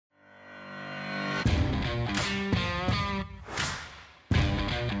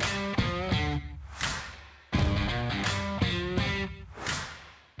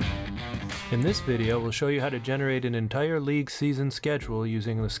In this video, we'll show you how to generate an entire league season schedule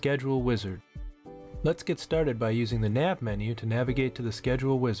using the Schedule Wizard. Let's get started by using the Nav menu to navigate to the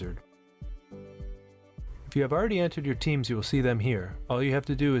Schedule Wizard. If you have already entered your teams, you will see them here. All you have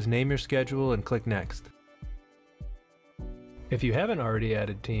to do is name your schedule and click Next. If you haven't already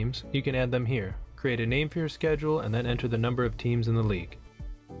added teams, you can add them here. Create a name for your schedule and then enter the number of teams in the league.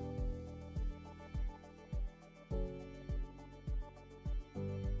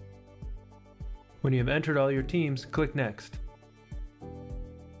 When you have entered all your teams, click Next.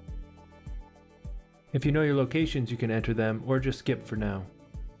 If you know your locations, you can enter them or just skip for now.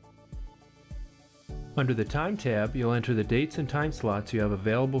 Under the Time tab, you'll enter the dates and time slots you have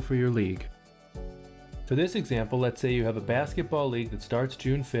available for your league. For this example, let's say you have a basketball league that starts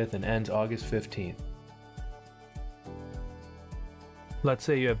June 5th and ends August 15th. Let's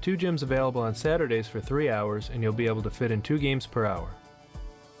say you have 2 gyms available on Saturdays for 3 hours and you'll be able to fit in 2 games per hour.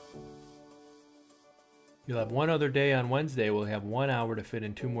 You'll have one other day on Wednesday where you'll have 1 hour to fit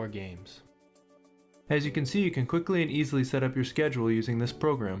in 2 more games. As you can see, you can quickly and easily set up your schedule using this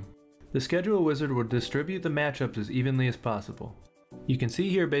program. The Schedule Wizard will distribute the matchups as evenly as possible. You can see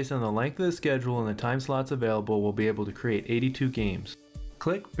here, based on the length of the schedule and the time slots available, we'll be able to create 82 games.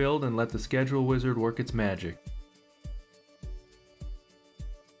 Click Build and let the Schedule Wizard work its magic.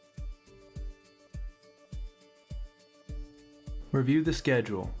 Review the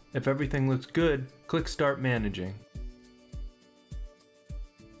schedule. If everything looks good, click Start Managing.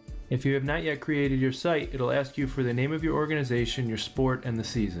 If you have not yet created your site, it'll ask you for the name of your organization, your sport, and the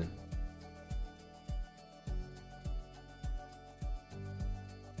season.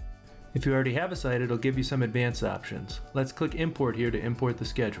 If you already have a site, it'll give you some advanced options. Let's click Import here to import the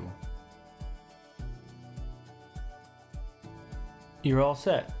schedule. You're all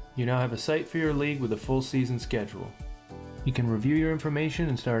set. You now have a site for your league with a full season schedule. You can review your information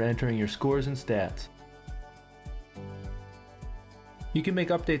and start entering your scores and stats. You can make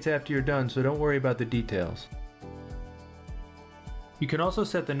updates after you're done, so don't worry about the details. You can also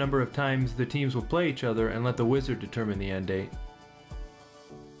set the number of times the teams will play each other and let the wizard determine the end date.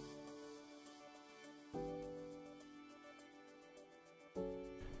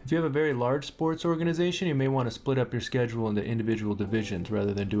 If you have a very large sports organization, you may want to split up your schedule into individual divisions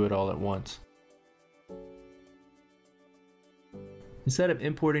rather than do it all at once. Instead of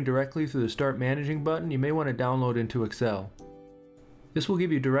importing directly through the Start Managing button, you may want to download into Excel. This will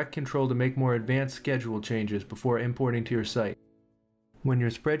give you direct control to make more advanced schedule changes before importing to your site. When your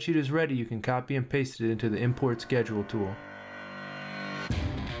spreadsheet is ready, you can copy and paste it into the Import Schedule tool.